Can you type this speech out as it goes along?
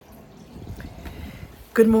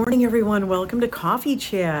Good morning, everyone. Welcome to Coffee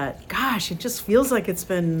Chat. Gosh, it just feels like it's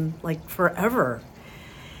been like forever.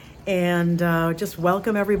 And just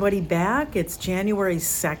welcome everybody back. It's January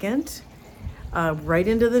 2nd, right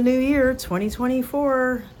into the new year,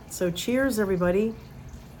 2024. So cheers, everybody.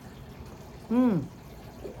 Got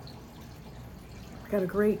a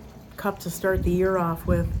great cup to start the year off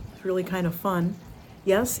with. It's really kind of fun.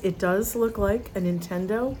 Yes, it does look like a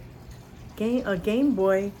Nintendo Game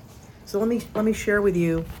Boy. So let me share with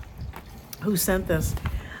you who sent this.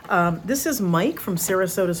 This is Mike from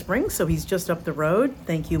Sarasota Springs, so he's just up the road.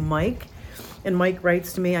 Thank you, Mike. And Mike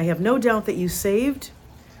writes to me, I have no doubt that you saved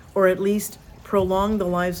or at least prolonged the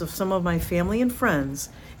lives of some of my family and friends,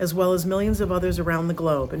 as well as millions of others around the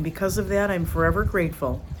globe. And because of that, I'm forever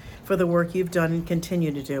grateful for the work you've done and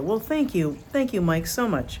continue to do. Well, thank you. Thank you, Mike, so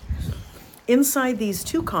much. Inside these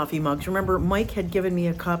two coffee mugs, remember Mike had given me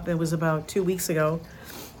a cup, it was about 2 weeks ago,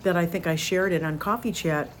 that I think I shared it on Coffee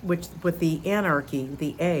Chat with the anarchy,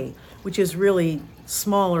 the A, which is really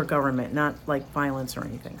smaller government, not like violence or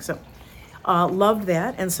anything. So loved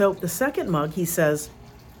that. And so the second mug, he says,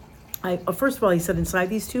 first of all, he said, inside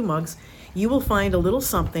these two mugs, you will find a little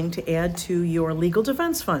something to add to your legal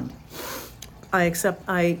defense fund. He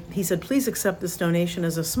said, please accept this donation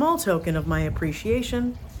as a small token of my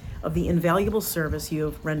appreciation of the invaluable service you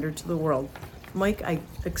have rendered to the world. Mike, I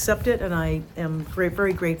accept it, and I am very,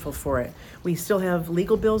 very grateful for it. We still have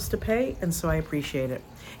legal bills to pay, and so I appreciate it.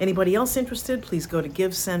 Anybody else interested, please go to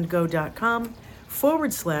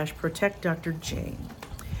givesendgo.com/protect Dr. Jane.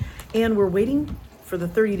 And we're waiting for the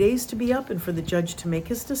 30 days to be up and for the judge to make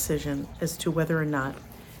his decision as to whether or not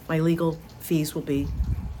my legal fees will be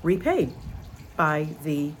repaid by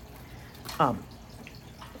the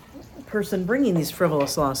person bringing these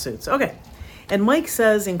frivolous lawsuits. Okay. And Mike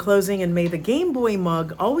says in closing, and may the Game Boy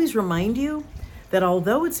mug always remind you that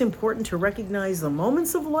although it's important to recognize the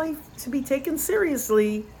moments of life to be taken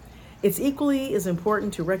seriously, it's equally as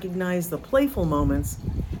important to recognize the playful moments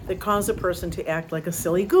that cause a person to act like a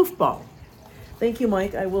silly goofball. Thank you,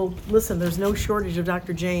 Mike. I will listen. There's no shortage of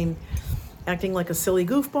Dr. Jane acting like a silly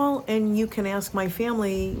goofball, and you can ask my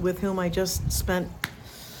family with whom I just spent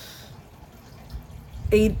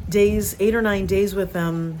 8 or 9 days with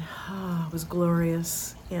them. It was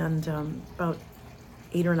glorious, and about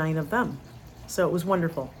 8 or 9 of them. So it was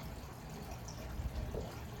wonderful.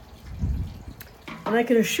 And I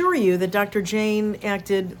can assure you that Dr. Jane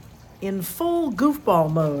acted in full goofball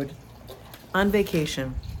mode on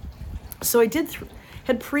vacation. So I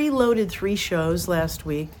had preloaded 3 shows last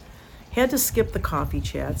week, had to skip the coffee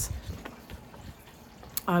chats.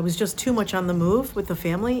 I was just too much on the move with the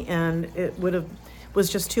family, and it was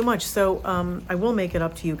just too much. So I will make it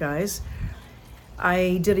up to you guys.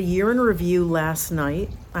 I did a year in review last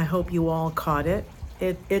night. I hope you all caught it.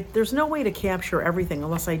 There's no way to capture everything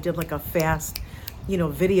unless I did like a fast,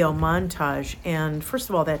 video montage. And first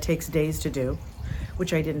of all, that takes days to do,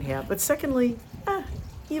 which I didn't have. But secondly,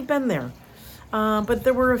 you've been there. But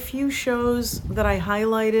there were a few shows that I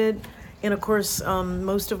highlighted. And of course,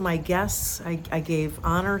 most of my guests I gave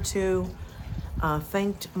honor to.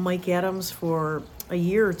 Thanked Mike Adams for a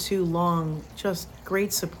year or two long, just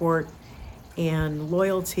great support and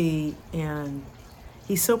loyalty, and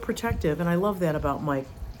he's so protective, and I love that about Mike.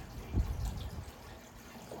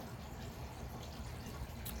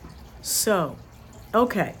 So,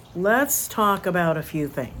 okay, let's talk about a few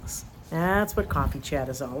things. That's what Coffee Chat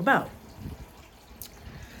is all about.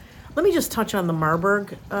 Let me just touch on the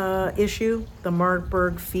Marburg issue, the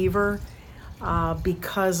Marburg fever,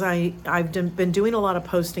 because I've been doing a lot of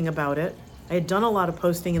posting about it. I had done a lot of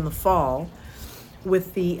posting in the fall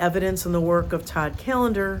with the evidence and the work of Todd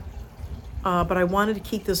Callender, but I wanted to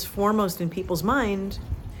keep this foremost in people's mind,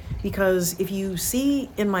 because if you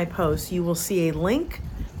see in my posts, you will see a link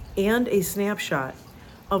and a snapshot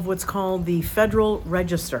of what's called the Federal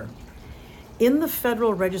Register. In the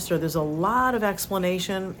Federal Register, there's a lot of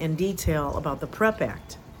explanation and detail about the PrEP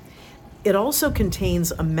Act. It also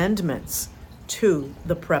contains amendments to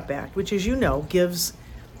the PrEP Act, which, as you know, gives,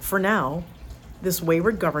 for now, this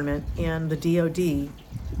wayward government and the DOD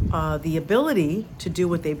the ability to do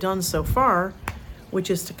what they've done so far, which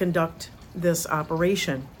is to conduct this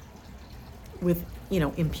operation with,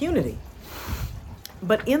 impunity.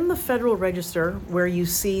 But in the Federal Register, where you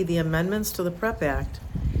see the amendments to the PrEP Act,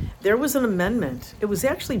 there was an amendment. It was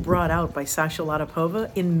actually brought out by Sasha Latipova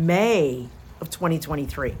in May of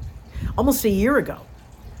 2023, almost a year ago.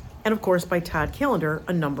 And of course, by Todd Callender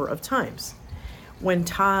a number of times. When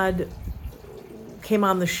Todd came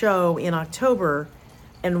on the show in October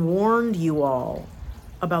and warned you all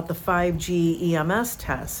about the 5G EMS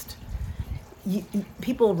test,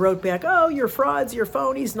 people wrote back, oh, you're frauds, you're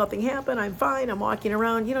phonies, nothing happened, I'm fine, I'm walking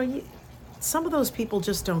around. Some of those people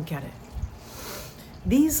just don't get it.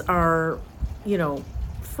 These are,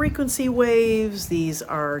 frequency waves. These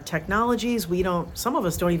are technologies some of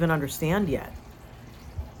us don't even understand yet.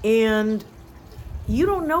 And you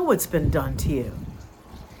don't know what's been done to you.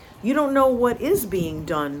 You don't know what is being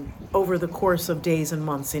done over the course of days and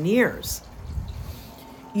months and years.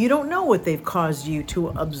 You don't know what they've caused you to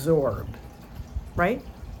absorb, right?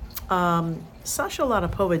 Sasha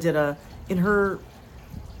Latapova did in her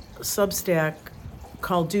Substack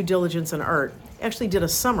called Due Diligence and Art, actually did a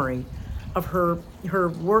summary of her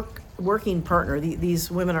working partner. These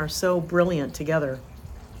women are so brilliant together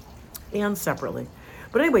and separately.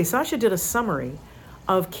 But anyway, Sasha did a summary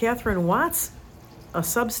of Catherine Watt's, a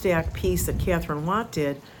Substack piece that Catherine Watt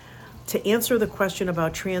did to answer the question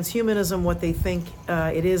about transhumanism, what they think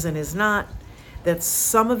it is and is not, that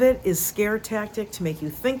some of it is scare tactic to make you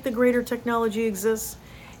think the greater technology exists,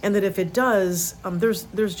 and that if it does,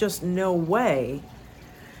 there's just no way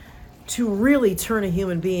to really turn a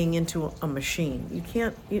human being into a machine. You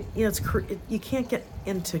can't, you can't get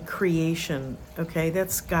into creation, okay?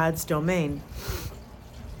 That's God's domain,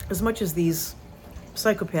 as much as these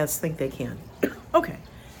psychopaths think they can. Okay,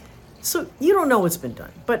 so you don't know what's been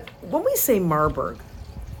done. But when we say Marburg,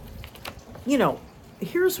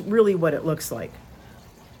 here's really what it looks like.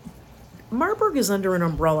 Marburg is under an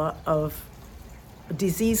umbrella of a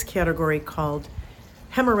disease category called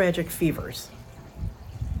hemorrhagic fevers.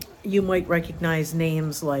 You might recognize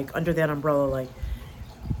names like under that umbrella, like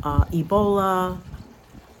Ebola,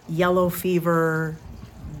 yellow fever,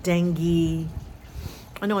 dengue.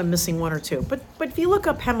 I know I'm missing one or two, but if you look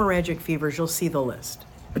up hemorrhagic fevers, you'll see the list.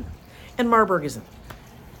 And Marburg isn't.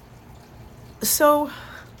 So,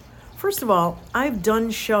 first of all, I've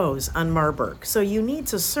done shows on Marburg. So you need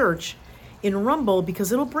to search in Rumble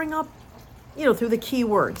because it'll bring up, through the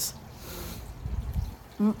keywords.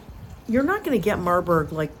 You're not going to get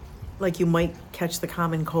Marburg like you might catch the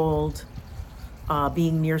common cold,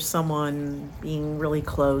 being near someone, being really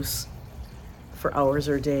close for hours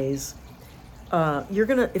or days.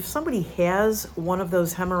 If somebody has one of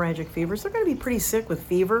those hemorrhagic fevers, they're going to be pretty sick with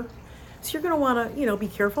fever. So you're going to want to, be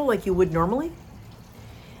careful like you would normally.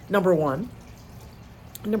 Number one.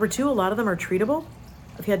 Number two, a lot of them are treatable.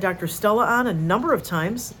 I've had Dr. Stella on a number of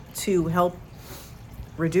times to help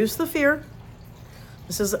reduce the fear.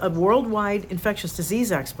 This is a worldwide infectious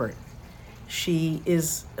disease expert. She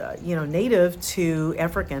is, native to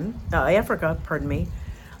Africa, I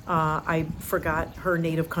forgot her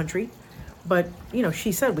native country. But,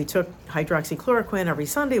 she said we took hydroxychloroquine every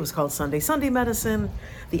Sunday. It was called Sunday medicine.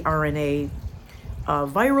 The RNA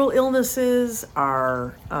viral illnesses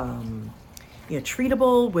are,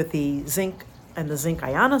 treatable with the zinc and the zinc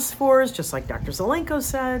ionospores, just like Dr. Zelenko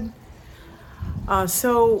said.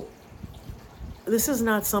 So this is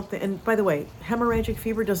not something, and by the way, hemorrhagic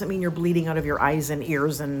fever doesn't mean you're bleeding out of your eyes and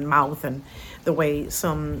ears and mouth and the way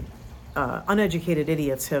some uneducated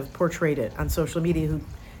idiots have portrayed it on social media who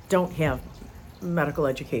don't have medical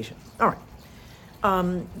education. All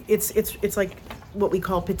right. It's like what we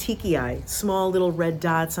call petechiae, small little red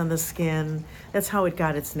dots on the skin. That's how it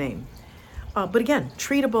got its name. But again,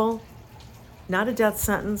 treatable, not a death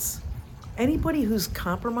sentence. Anybody who's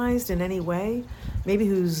compromised in any way, maybe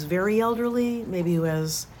who's very elderly, maybe who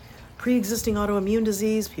has pre-existing autoimmune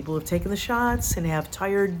disease, people who've taken the shots and have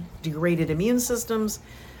tired, degraded immune systems,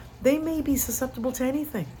 they may be susceptible to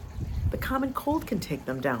anything. The common cold can take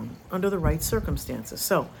them down under the right circumstances.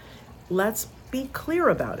 So let's be clear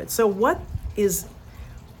about it. So what is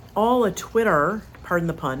all a Twitter, pardon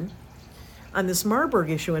the pun, on this Marburg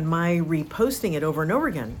issue and my reposting it over and over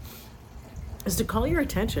again is to call your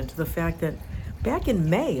attention to the fact that back in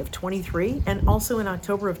May of 23 and also in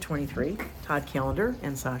October of 23, Todd Callender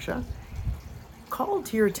and Sasha called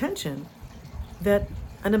to your attention that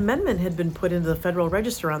an amendment had been put into the Federal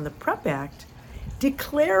Register on the PrEP Act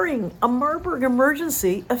declaring a Marburg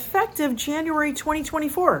emergency effective January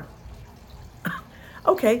 2024.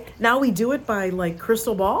 Okay, now we do it by like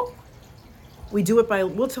crystal ball? We do it by,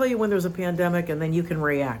 we'll tell you when there's a pandemic and then you can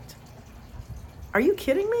react. Are you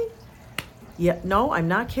kidding me? Yeah, no, I'm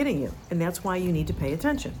not kidding you. And that's why you need to pay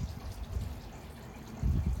attention.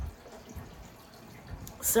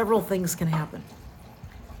 Several things can happen.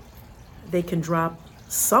 They can drop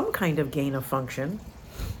some kind of gain of function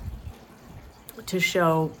to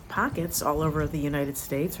show pockets all over the United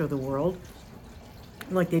States or the world,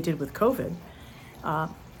 like they did with COVID,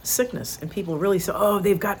 sickness. And people really say, oh,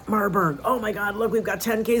 they've got Marburg. Oh my God, look, we've got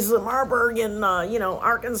 10 cases of Marburg in,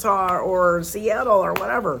 Arkansas or Seattle or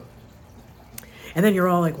whatever. And then you're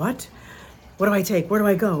all like, what? What do I take? Where do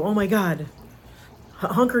I go? Oh my God.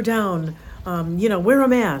 Hunker down. Wear a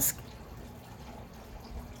mask.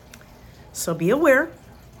 So be aware.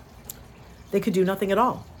 They could do nothing at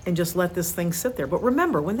all and just let this thing sit there. But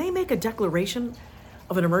remember, when they make a declaration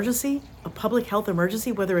of an emergency, a public health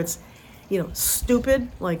emergency, whether it's,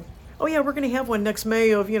 stupid, like, oh yeah, we're going to have one next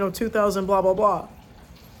May of, 2000, blah, blah, blah.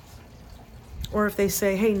 Or if they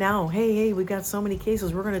say, hey, we've got so many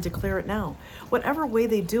cases, we're going to declare it now. Whatever way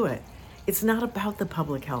they do it, it's not about the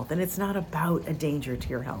public health and it's not about a danger to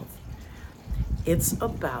your health. It's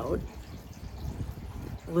about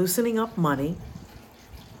loosening up money,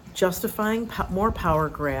 justifying more power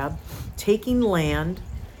grab, taking land,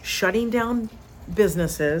 shutting down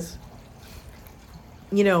businesses,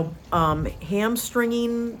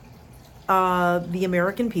 hamstringing the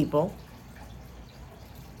American people.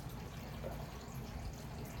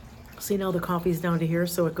 See, now the coffee's down to here,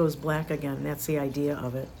 so it goes black again. That's the idea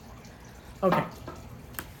of it. Okay,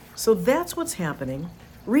 so that's what's happening.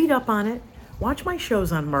 Read up on it. Watch my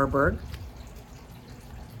shows on Marburg.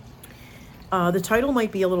 The title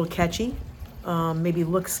might be a little catchy, maybe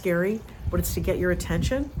look scary, but it's to get your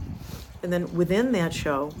attention. And then within that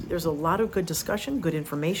show, there's a lot of good discussion, good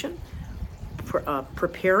information,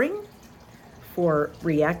 preparing for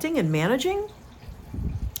reacting and managing.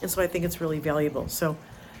 And so I think it's really valuable. So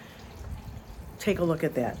take a look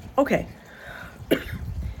at that. Okay.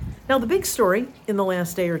 Now, the big story in the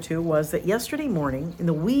last day or two was that yesterday morning, in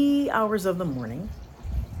the wee hours of the morning,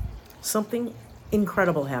 something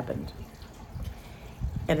incredible happened.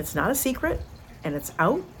 And it's not a secret, and it's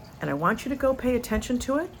out, and I want you to go pay attention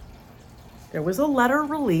to it. There was a letter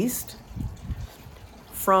released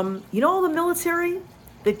from, all the military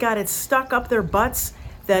that got it stuck up their butts,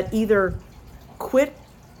 that either quit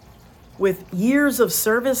with years of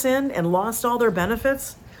service in and lost all their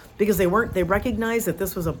benefits because they recognized that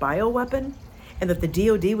this was a bioweapon and that the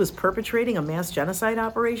DOD was perpetrating a mass genocide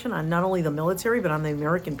operation on not only the military, but on the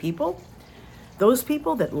American people. Those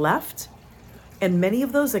people that left, and many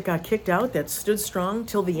of those that got kicked out, that stood strong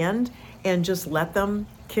till the end and just let them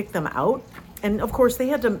kick them out. And of course, they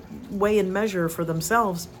had to weigh and measure for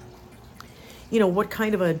themselves, what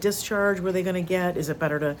kind of a discharge were they going to get? Is it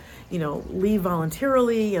better to, leave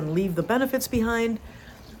voluntarily and leave the benefits behind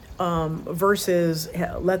versus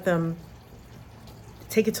let them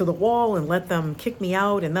take it to the wall and let them kick me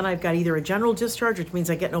out? And then I've got either a general discharge, which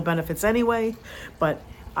means I get no benefits anyway, but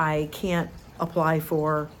I can't apply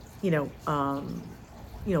for,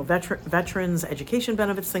 veterans education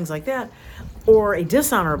benefits, things like that, or a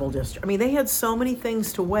dishonorable discharge. I mean, they had so many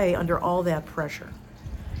things to weigh under all that pressure.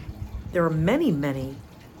 There are many, many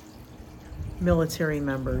military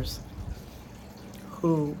members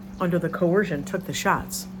who, under the coercion, took the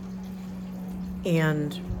shots.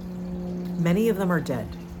 And many of them are dead.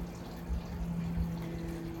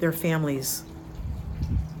 Their families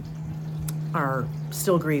are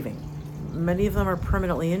still grieving. Many of them are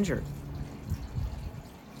permanently injured.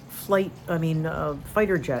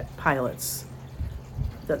 Fighter jet pilots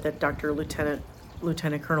that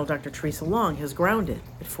Lieutenant Colonel Dr. Teresa Long has grounded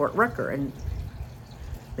at Fort Rucker and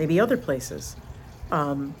maybe other places,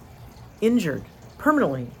 injured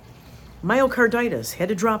permanently, myocarditis, had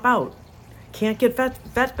to drop out, can't get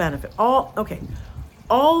vet benefit. All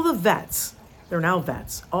the vets, they're now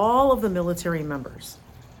vets, all of the military members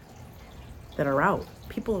that are out.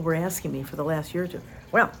 People were asking me for the last year or two,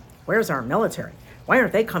 well, where's our military? Why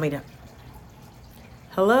aren't they coming to?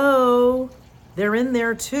 Hello, they're in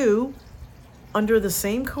there too, under the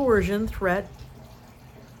same coercion threat,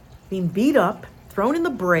 being beat up, thrown in the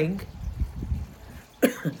brig,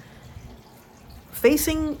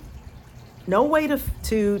 facing no way to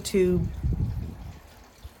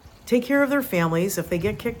take care of their families if they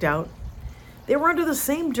get kicked out. They were under the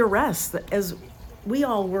same duress as we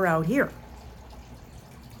all were out here.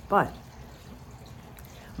 But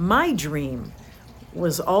my dream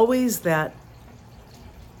was always that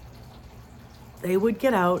they would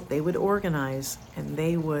get out, they would organize, and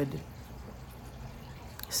they would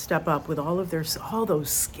step up with all those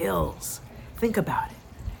skills. Think about it.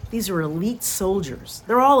 These are elite soldiers.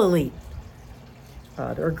 They're all elite.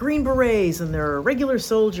 There are Green Berets, and there are regular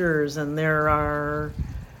soldiers, and there are,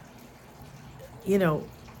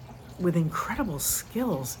 with incredible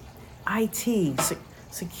skills, IT,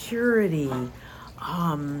 security,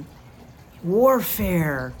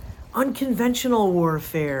 warfare, unconventional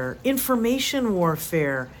warfare, information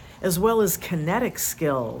warfare, as well as kinetic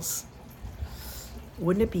skills.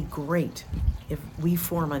 Wouldn't it be great if we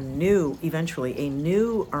form eventually a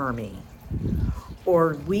new army,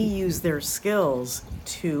 or we use their skills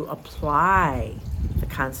to apply the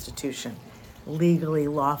Constitution, legally,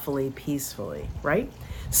 lawfully, peacefully, right?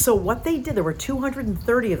 So what they did, there were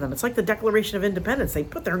 230 of them. It's like the Declaration of Independence. They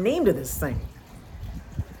put their name to this thing,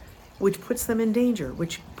 which puts them in danger,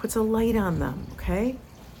 which puts a light on them, okay?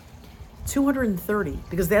 230,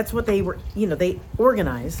 because that's what they were, they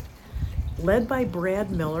organized, led by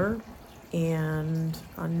Brad Miller and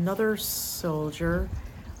another soldier.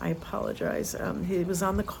 I apologize. He was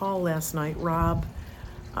on the call last night, Rob.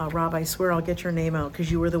 Rob, I swear I'll get your name out because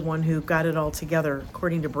you were the one who got it all together,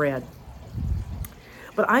 according to Brad.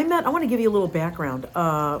 But I want to give you a little background.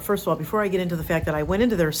 First of all, before I get into the fact that I went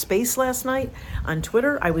into their space last night on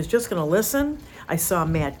Twitter, I was just going to listen. I saw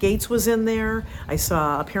Matt Gaetz was in there. I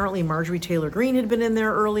saw apparently Marjorie Taylor Greene had been in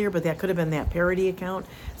there earlier, but that could have been that parody account.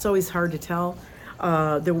 It's always hard to tell.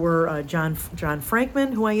 There were John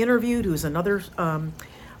Frankman, who I interviewed, who's another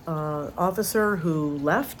officer who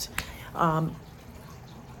left.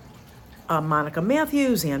 Monica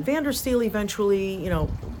Matthews, Ann Vandersteel eventually,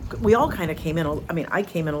 we all kind of came in. I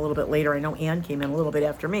came in a little bit later. I know Ann came in a little bit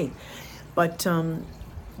after me. But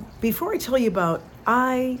before I tell you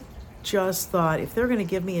I just thought if they're going to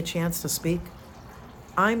give me a chance to speak,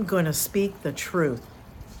 I'm going to speak the truth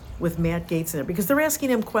with Matt Gaetz in there, because they're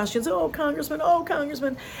asking him questions. Oh,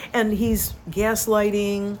 Congressman. And he's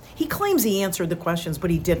gaslighting. He claims he answered the questions, but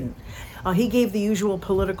he didn't. He gave the usual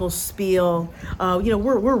political spiel.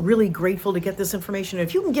 We're really grateful to get this information.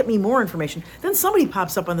 If you can get me more information, then somebody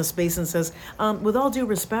pops up on the space and says, with all due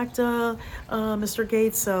respect, Mr.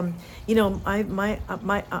 Gaetz,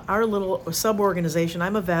 our little sub-organization,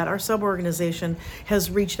 I'm a vet, our sub-organization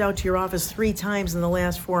has reached out to your office 3 times in the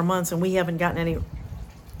last 4 months, and we haven't gotten any.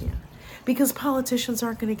 Because politicians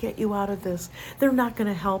aren't going to get you out of this. They're not going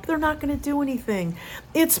to help. They're not going to do anything.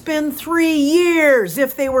 It's been 3 years.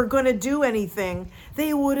 If they were going to do anything,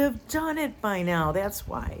 they would have done it by now. That's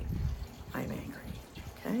why I'm angry,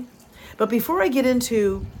 okay? But before I get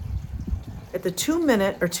into, at the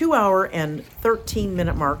 2 hour and 13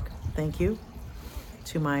 minute mark, thank you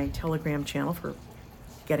to my Telegram channel for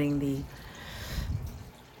getting the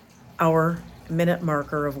hour-minute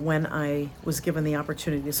marker of when I was given the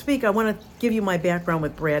opportunity to speak. I want to give you my background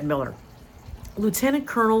with Brad Miller. Lieutenant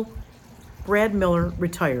Colonel Brad Miller,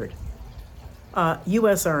 retired,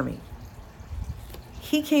 U.S. Army.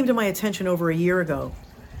 He came to my attention over a year ago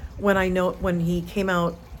when he came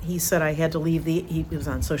out. He said I had to leave he was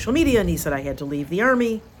on social media and he said I had to leave the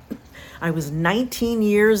Army. I was 19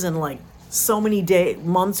 years and like so many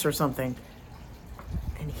months or something.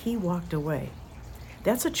 And he walked away.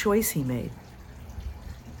 That's a choice he made.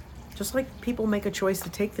 Just like people make a choice to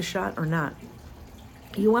take the shot or not.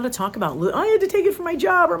 You want to talk about, I had to take it for my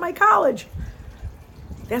job or my college.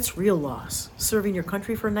 That's real loss. Serving your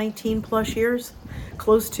country for 19 plus years,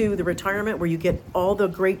 close to the retirement where you get all the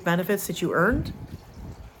great benefits that you earned,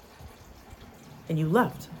 and you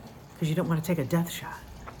left because you didn't want to take a death shot.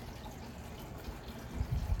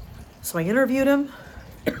 So I interviewed him.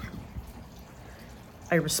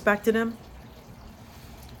 I respected him.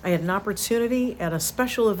 I had an opportunity at a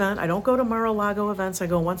special event. I don't go to Mar-a-Lago events. I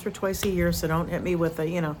go once or twice a year, so don't hit me with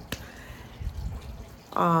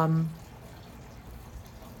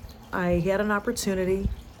I had an opportunity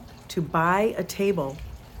to buy a table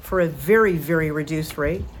for a very, very reduced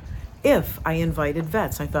rate if I invited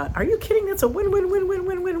vets. I thought, are you kidding? That's a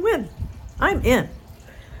win. I'm in.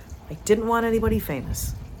 I didn't want anybody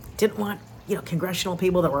famous. Didn't want, congressional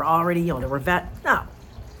people that were already, that were vet. No.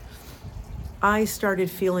 I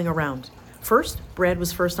started feeling around. First, Brad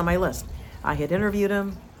was first on my list. I had interviewed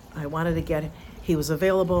him. I wanted to get him. He was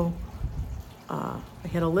available. I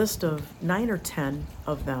had a list of 9 or 10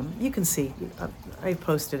 of them. You can see, I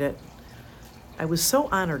posted it. I was so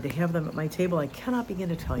honored to have them at my table, I cannot begin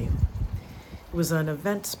to tell you. It was an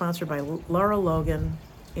event sponsored by Laura Logan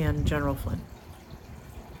and General Flynn.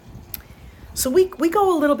 So we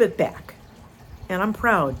go a little bit back, and I'm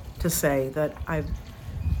proud to say that I've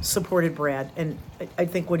supported Brad, and I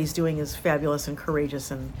think what he's doing is fabulous and courageous,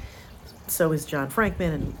 and so is John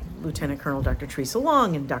Frankman and Lieutenant Colonel Dr. Teresa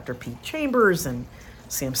Long and Dr. Pete Chambers and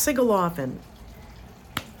Sam Sigaloff and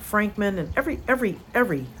Frankman and every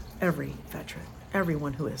veteran,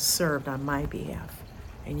 everyone who has served on my behalf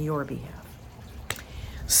and your behalf.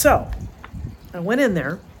 So I went in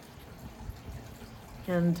there,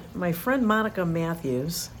 and my friend Monica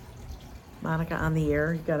Matthews, Monica on the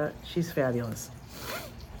air, she's fabulous.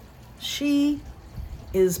 She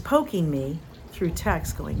is poking me through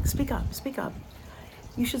text going, speak up.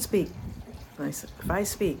 You should speak. And I said, if I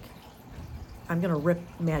speak, I'm going to rip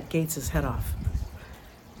Matt Gaetz' head off.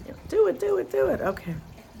 Do it. Okay.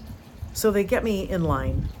 So they get me in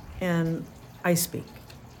line and I speak.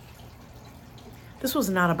 This was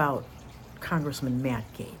not about Congressman Matt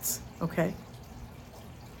Gaetz, okay?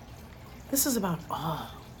 This is about all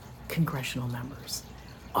congressional members,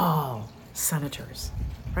 all senators,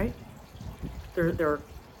 right? There are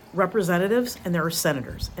representatives and there are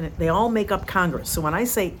senators, and they all make up Congress. So when I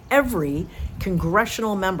say every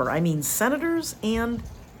congressional member, I mean senators and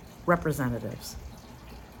representatives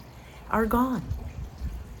are gone.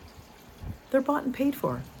 They're bought and paid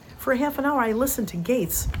for. For a half an hour, I listened to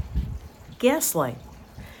Gaetz gaslight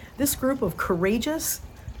this group of courageous.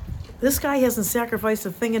 This guy hasn't sacrificed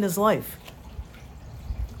a thing in his life,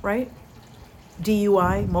 right?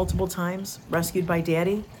 DUI multiple times, rescued by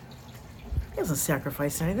daddy. He hasn't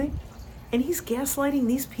sacrificed anything. And he's gaslighting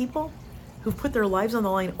these people who've put their lives on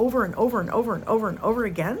the line over and over and over and over and over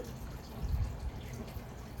again.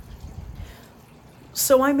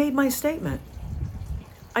 So I made my statement.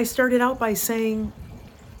 I started out by saying,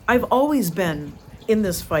 I've always been in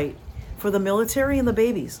this fight for the military and the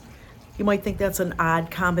babies. You might think that's an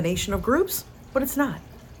odd combination of groups, but it's not.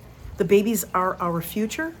 The babies are our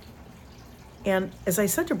future. And as I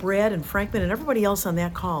said to Brad and Frankman and everybody else on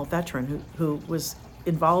that call, veteran who was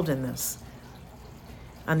involved in this,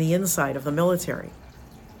 on the inside of the military,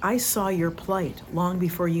 I saw your plight long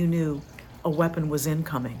before you knew a weapon was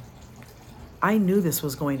incoming. I knew this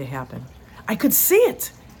was going to happen. I could see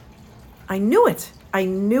it. I knew it. I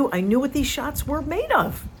knew what these shots were made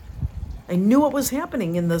of. I knew what was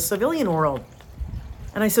happening in the civilian world.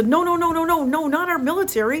 And I said, no, not our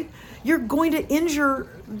military. You're going to injure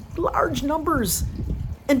large numbers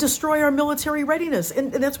and destroy our military readiness.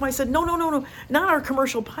 And that's why I said, no, not our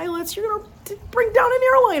commercial pilots. You're going to bring down an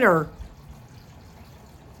airliner.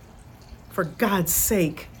 For God's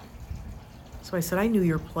sake. So I said, I knew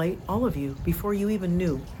your plight, all of you, before you even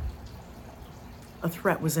knew a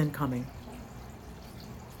threat was incoming.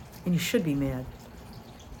 And you should be mad.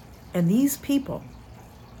 And these people,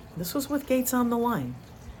 this was with Gaetz on the line,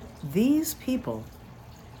 these people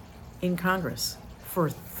in Congress for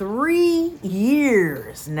 3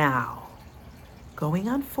 years now, going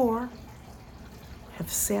on 4, have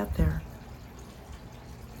sat there.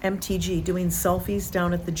 MTG doing selfies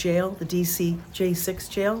down at the jail, the DC J6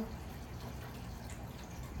 jail.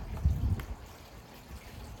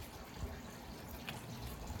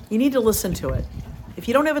 You need to listen to it. If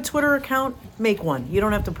you don't have a Twitter account, make one. You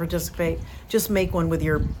don't have to participate. Just make one with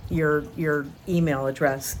your email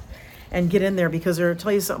address and get in there, because I'll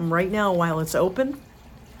tell you something right now, while it's open,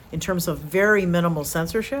 in terms of very minimal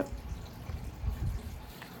censorship,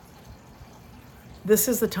 this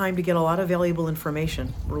is the time to get a lot of valuable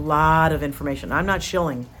information, a lot of information. I'm not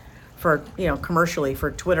shilling for, commercially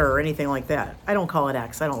for Twitter or anything like that. I don't call it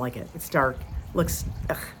X. I don't like it. It's dark. Looks,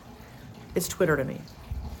 ugh. It's Twitter to me.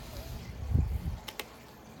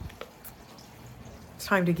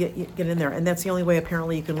 Time to get in there, and that's the only way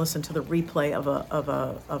apparently you can listen to the replay of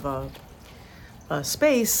a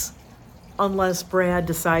space, unless Brad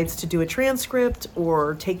decides to do a transcript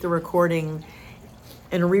or take the recording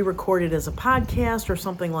and re-record it as a podcast or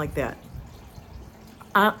something like that.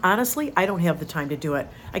 Honestly, I don't have the time to do it.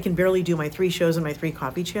 I can barely do my 3 shows and my 3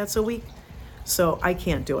 coffee chats a week, so I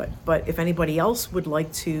can't do it. But if anybody else would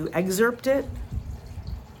like to excerpt it,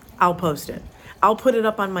 I'll post it. I'll put it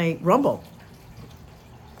up on my Rumble.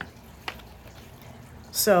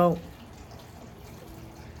 So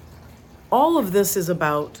all of this is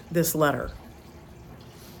about this letter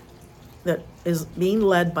that is being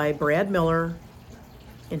led by Brad Miller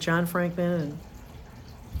and John Frankman, and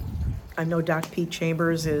I know Doc Pete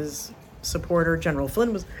Chambers is supporter. General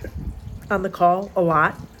Flynn was on the call a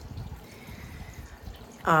lot.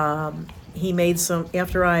 He made some,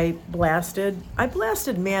 after I blasted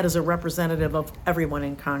Matt as a representative of everyone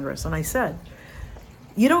in Congress, and I said,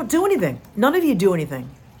 you don't do anything. None of you do anything.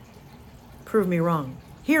 Prove me wrong.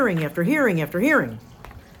 Hearing after hearing after hearing.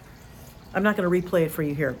 I'm not going to replay it for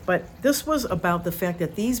you here, but this was about the fact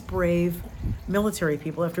that these brave military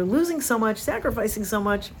people, after losing so much, sacrificing so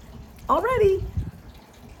much already,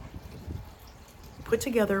 put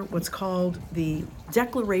together what's called the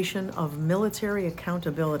Declaration of Military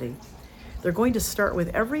Accountability. They're going to start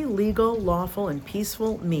with every legal, lawful, and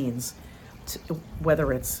peaceful means,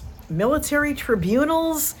 whether it's military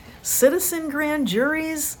tribunals, citizen grand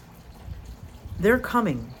juries, they're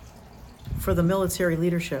coming for the military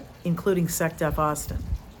leadership, including SecDef Austin.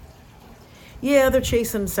 Yeah, they're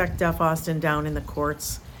chasing SecDef Austin down in the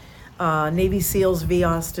courts. Navy SEALs v.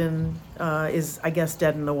 Austin is, I guess,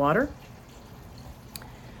 dead in the water.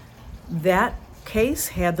 That case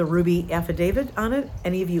had the Ruby affidavit on it.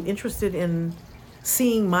 Any of you interested in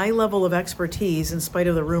seeing my level of expertise, in spite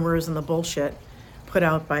of the rumors and the bullshit put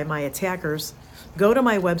out by my attackers, Go to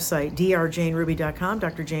my website, drjaneruby.com,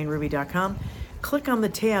 drjaneruby.com. Click on the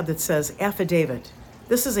tab that says affidavit.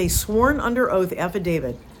 This is a sworn under oath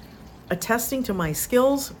affidavit attesting to my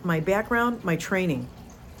skills, my background, my training,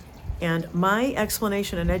 and my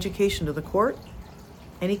explanation and education to the court,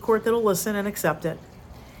 any court that'll listen and accept it,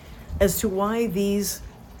 as to why these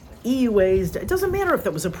EUAs, it doesn't matter if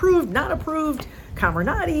that was approved, not approved,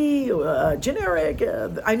 Cameronati, generic.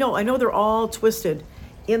 I know they're all twisted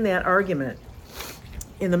in that argument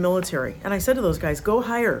in the military. And I said to those guys, go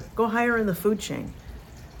higher in the food chain.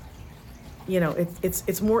 You know,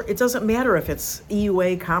 it's more, it doesn't matter if it's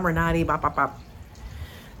EUA, Cameronati, bop, bop, bop.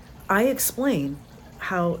 I explain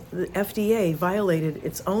how the FDA violated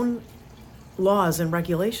its own laws and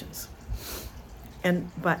regulations.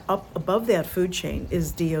 And but up above that food chain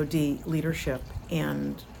is DOD leadership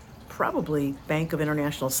and probably Bank of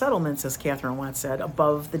International Settlements, as Catherine Watts said,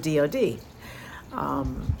 above the DOD.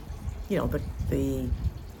 You know, the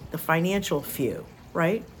financial few,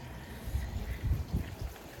 right?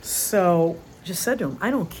 So just said to him, I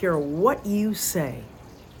don't care what you say.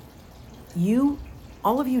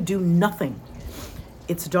 All of you do nothing.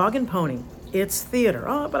 It's dog and pony. It's theater.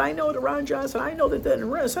 Oh, but I know that Ron Johnson, I know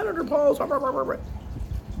that Senator Paul's. Blah, blah, blah, blah.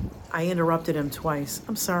 I interrupted him twice.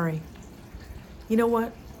 I'm sorry. You know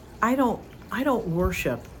what? I don't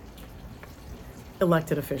worship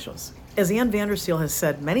elected officials. As Ann Vandersteel has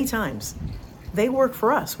said many times, they work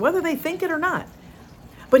for us, whether they think it or not.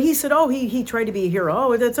 But he said, oh, he tried to be a hero.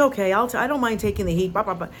 Oh, that's okay. I don't mind taking the heat. Blah,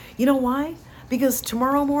 blah, blah. You know why? Because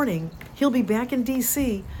tomorrow morning, he'll be back in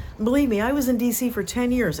D.C. Believe me, I was in D.C. for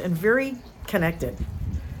 10 years and very connected.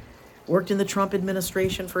 Worked in the Trump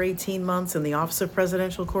administration for 18 months in the Office of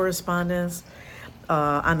Presidential Correspondence,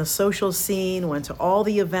 on the social scene, went to all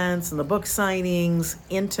the events and the book signings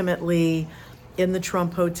intimately in the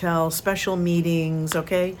Trump Hotel, special meetings,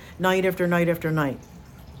 okay? Night after night after night.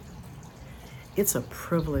 It's a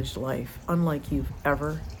privileged life, unlike you've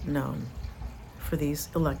ever known, for these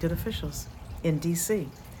elected officials in D.C.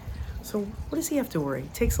 So what does he have to worry?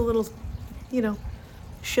 Takes a little,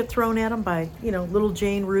 shit thrown at him by, little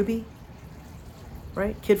Jane Ruby,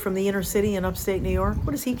 right? Kid from the inner city in upstate New York.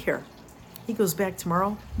 What does he care? He goes back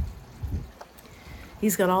tomorrow.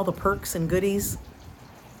 He's got all the perks and goodies.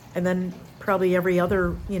 And then probably every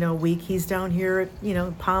other, week he's down here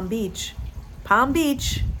at, Palm Beach,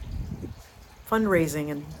 fundraising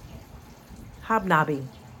and hobnobbing.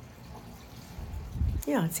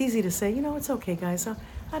 Yeah, it's easy to say, it's okay, guys.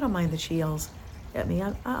 I don't mind that she yells at me.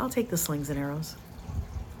 I'll take the slings and arrows.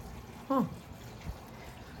 Oh.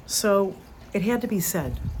 So it had to be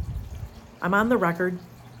said. I'm on the record.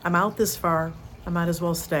 I'm out this far. I might as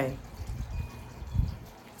well stay.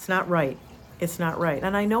 It's not right. It's not right.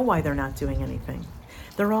 And I know why they're not doing anything.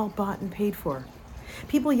 They're all bought and paid for.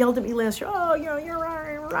 People yelled at me last year, oh,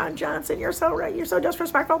 you're Ron Johnson. You're so right. You're so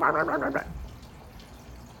disrespectful. Blah, blah, blah, blah, blah.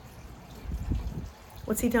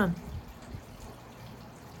 What's he done?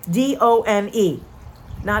 D-O-N-E,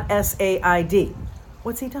 not S-A-I-D.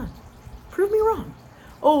 What's he done? Prove me wrong.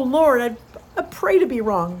 Oh, Lord, I pray to be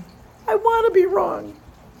wrong. I want to be wrong.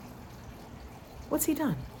 What's he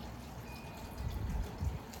done?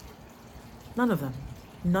 None of them.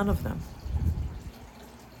 None of them.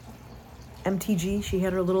 MTG, she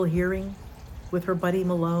had her little hearing with her buddy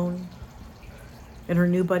Malone and her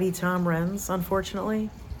new buddy Tom Renz, unfortunately.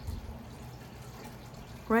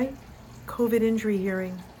 Right? COVID injury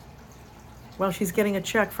hearing. Well, she's getting a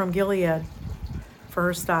check from Gilead for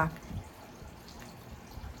her stock.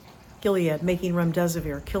 Gilead making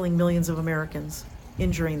remdesivir, killing millions of Americans,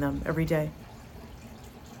 injuring them every day.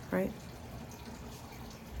 Right?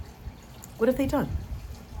 What have they done?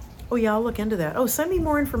 Oh yeah, I'll look into that. Oh, send me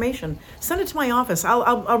more information. Send it to my office.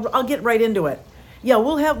 I'll get right into it. Yeah,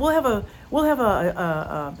 we'll have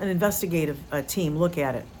an investigative team look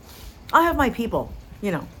at it. I'll have my people.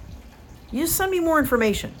 You just send me more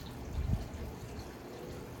information.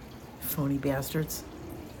 Phony bastards,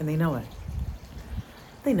 and they know it.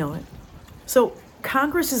 They know it. So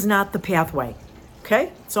Congress is not the pathway.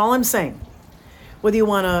 Okay, that's all I'm saying. Whether you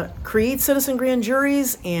want to create citizen grand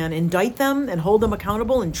juries and indict them and hold them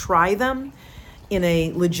accountable and try them in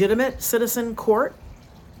a legitimate citizen court,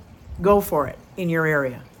 go for it in your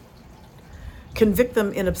area. Convict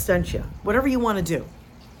them in absentia, whatever you want to do.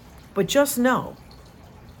 But just know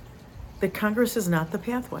that Congress is not the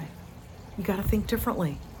pathway. You got to think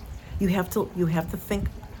differently. You have to think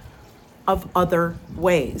of other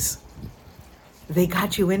ways. They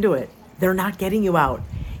got you into it. They're not getting you out.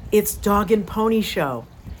 It's dog and pony show.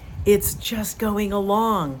 It's just going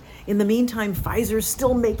along. In the meantime, Pfizer's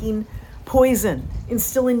still making poison and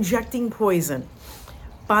still injecting poison.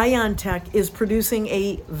 BioNTech is producing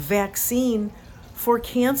a vaccine for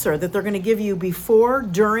cancer that they're going to give you before,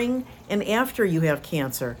 during, and after you have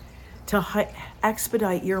cancer to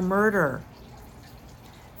expedite your murder.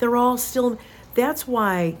 They're all still, that's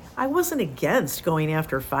why I wasn't against going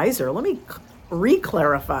after Pfizer. Let me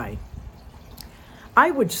re-clarify.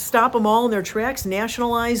 I would stop them all in their tracks,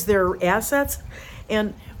 nationalize their assets,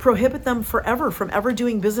 and prohibit them forever from ever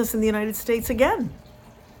doing business in the United States again.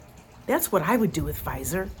 That's what I would do with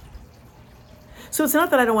Pfizer. So it's not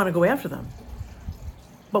that I don't want to go after them.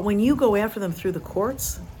 But when you go after them through the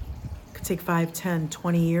courts, it could take 5, 10,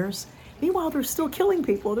 20 years. Meanwhile, they're still killing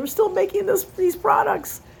people. They're still making these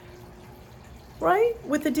products, right?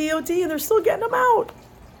 With the DOD, and they're still getting them out.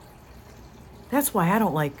 That's why I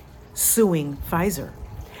don't like suing Pfizer.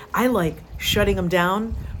 I like shutting them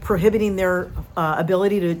down, prohibiting their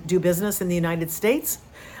ability to do business in the United States,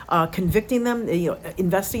 convicting them,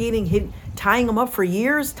 investigating, tying them up for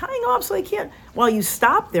years, tying them up so they can't, while you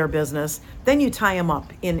stop their business, then you tie them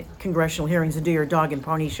up in congressional hearings and do your dog and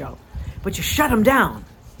pony show. But you shut them down,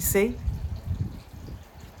 you see?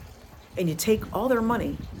 And you take all their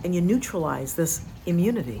money and you neutralize this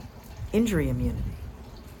immunity, injury immunity.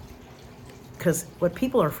 Because what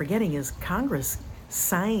people are forgetting is Congress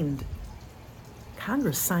signed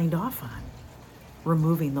off on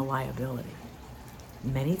removing the liability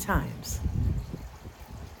many times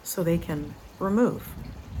so they can remove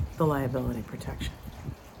the liability protection,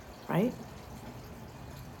 right?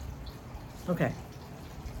 Okay.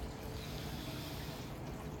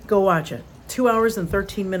 Go watch it. 2 hours and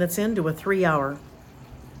 13 minutes into a 3-hour.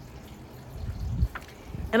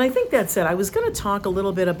 And I think that's it. I was going to talk a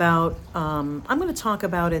little bit about, I'm going to talk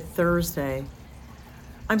about it Thursday.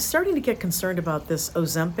 I'm starting to get concerned about this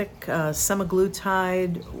Ozempic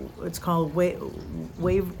semaglutide. It's called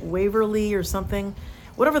Waverly or something,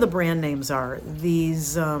 whatever the brand names are.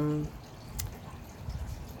 These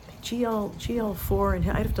GL4,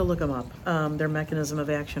 and I'd have to look them up, their mechanism of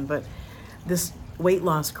action. But this weight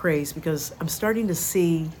loss craze, because I'm starting to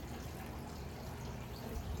see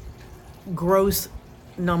gross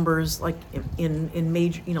numbers, like in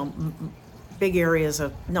major, big areas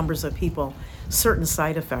of numbers of people, certain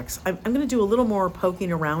side effects. I'm going to do a little more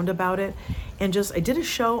poking around about it, and I did a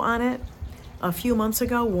show on it a few months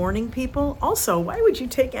ago, warning people. Also, why would you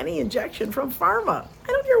take any injection from pharma? I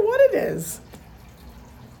don't care what it is.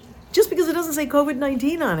 Just because it doesn't say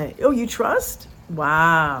COVID-19 on it. Oh, you trust?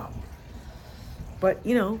 Wow. But,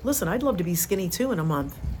 listen, I'd love to be skinny too in a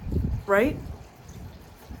month, right?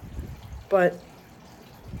 But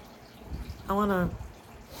I want to,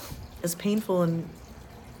 as painful and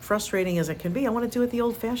frustrating as it can be, I want to do it the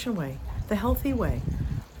old-fashioned way, the healthy way,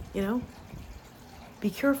 Be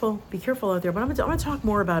careful out there. But I'm going to talk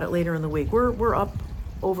more about it later in the week. We're up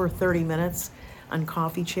over 30 minutes on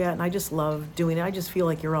Coffee Chat, and I just love doing it. I just feel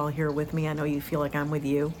like you're all here with me. I know you feel like I'm with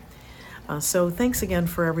you. So thanks again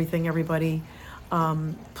for everything, everybody.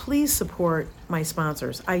 Please support my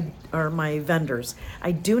sponsors, or my vendors.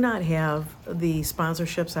 I do not have the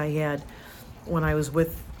sponsorships I had when I was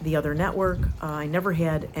with the other network. I never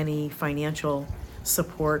had any financial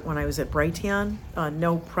support when I was at Brighteon.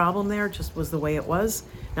 No problem there, just was the way it was,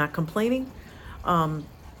 not complaining. I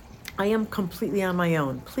am completely on my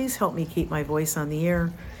own. Please help me keep my voice on the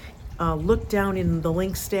air. Look down in the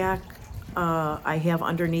link stack I have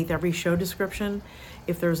underneath every show description.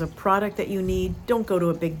 If there's a product that you need, don't go to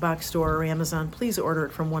a big box store or Amazon. Please order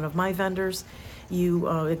it from one of my vendors.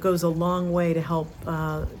 It goes a long way to help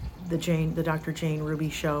the Dr. Jane Ruby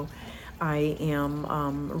Show. I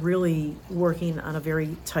am really working on a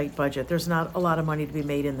very tight budget. There's not a lot of money to be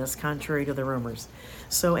made in this, contrary to the rumors.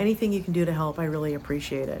 So anything you can do to help, I really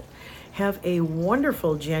appreciate it. Have a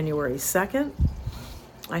wonderful January 2nd.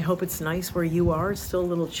 I hope it's nice where you are. It's still a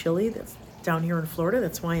little chilly. That's down here in Florida.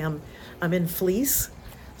 That's why I'm in fleece.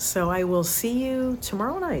 So I will see you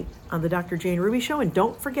tomorrow night on the Dr. Jane Ruby Show. And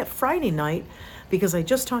don't forget Friday night, because I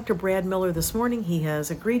just talked to Brad Miller this morning. He has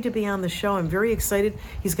agreed to be on the show. I'm very excited.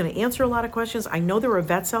 He's going to answer a lot of questions. I know there are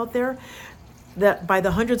vets out there that, by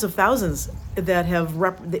the hundreds of thousands,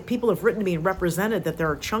 that people have written to me and represented, that there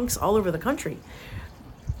are chunks all over the country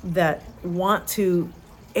that want to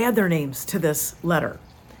add their names to this letter.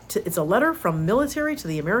 It's a letter from military to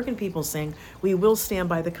the American people saying, we will stand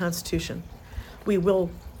by the Constitution. We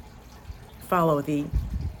will follow the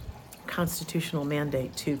constitutional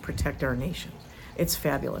mandate to protect our nation. It's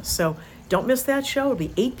fabulous. So don't miss that show. It'll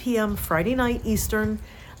be 8 p.m. Friday night Eastern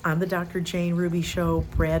on the Dr. Jane Ruby Show.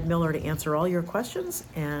 Brad Miller to answer all your questions,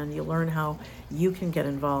 and you'll learn how you can get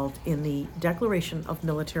involved in the Declaration of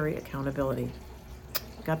Military Accountability.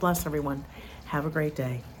 God bless everyone. Have a great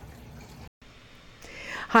day.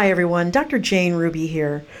 Hi everyone, Dr. Jane Ruby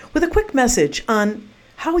here with a quick message on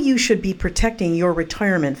how you should be protecting your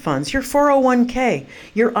retirement funds, your 401k,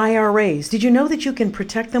 your IRAs. Did you know that you can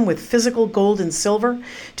protect them with physical gold and silver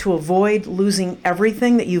to avoid losing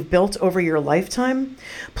everything that you've built over your lifetime?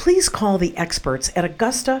 Please call the experts at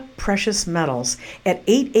Augusta Precious Metals at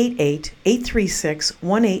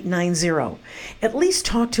 888-836-1890. At least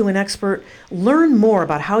talk to an expert, learn more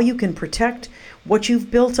about how you can protect what you've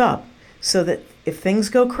built up so that if things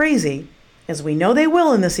go crazy, as we know they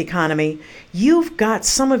will in this economy, you've got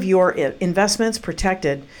some of your investments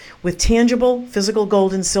protected with tangible physical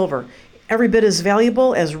gold and silver. Every bit as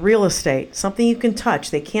valuable as real estate, something you can touch,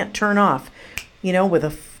 they can't turn off, with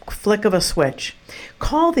a flick of a switch.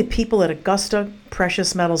 Call the people at Augusta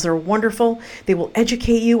Precious Metals. They're wonderful. They will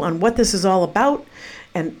educate you on what this is all about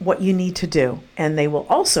and what you need to do. And they will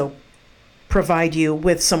also provide you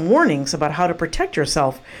with some warnings about how to protect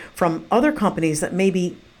yourself from other companies that may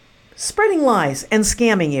be spreading lies and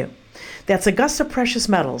scamming you. That's Augusta Precious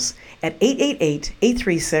Metals at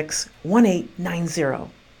 888-836-1890.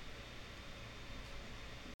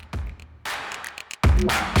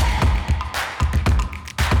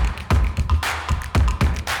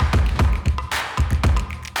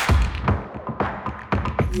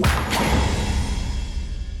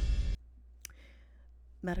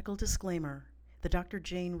 Medical disclaimer. The Dr.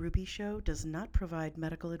 Jane Ruby Show does not provide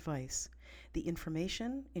medical advice. The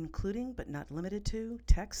information, including but not limited to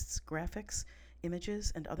texts, graphics,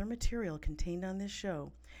 images, and other material contained on this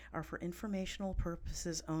show, are for informational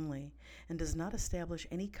purposes only and does not establish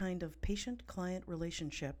any kind of patient-client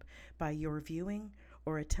relationship by your viewing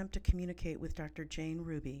or attempt to communicate with Dr. Jane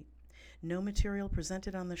Ruby. No material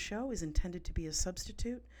presented on the show is intended to be a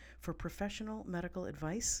substitute for professional medical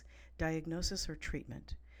advice, diagnosis, or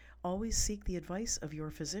treatment. Always seek the advice of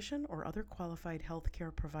your physician or other qualified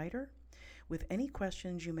healthcare provider with any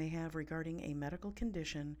questions you may have regarding a medical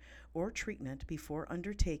condition or treatment before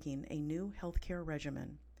undertaking a new healthcare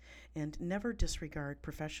regimen. And never disregard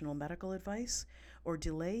professional medical advice or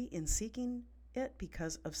delay in seeking it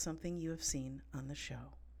because of something you have seen on the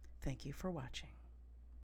show. Thank you for watching.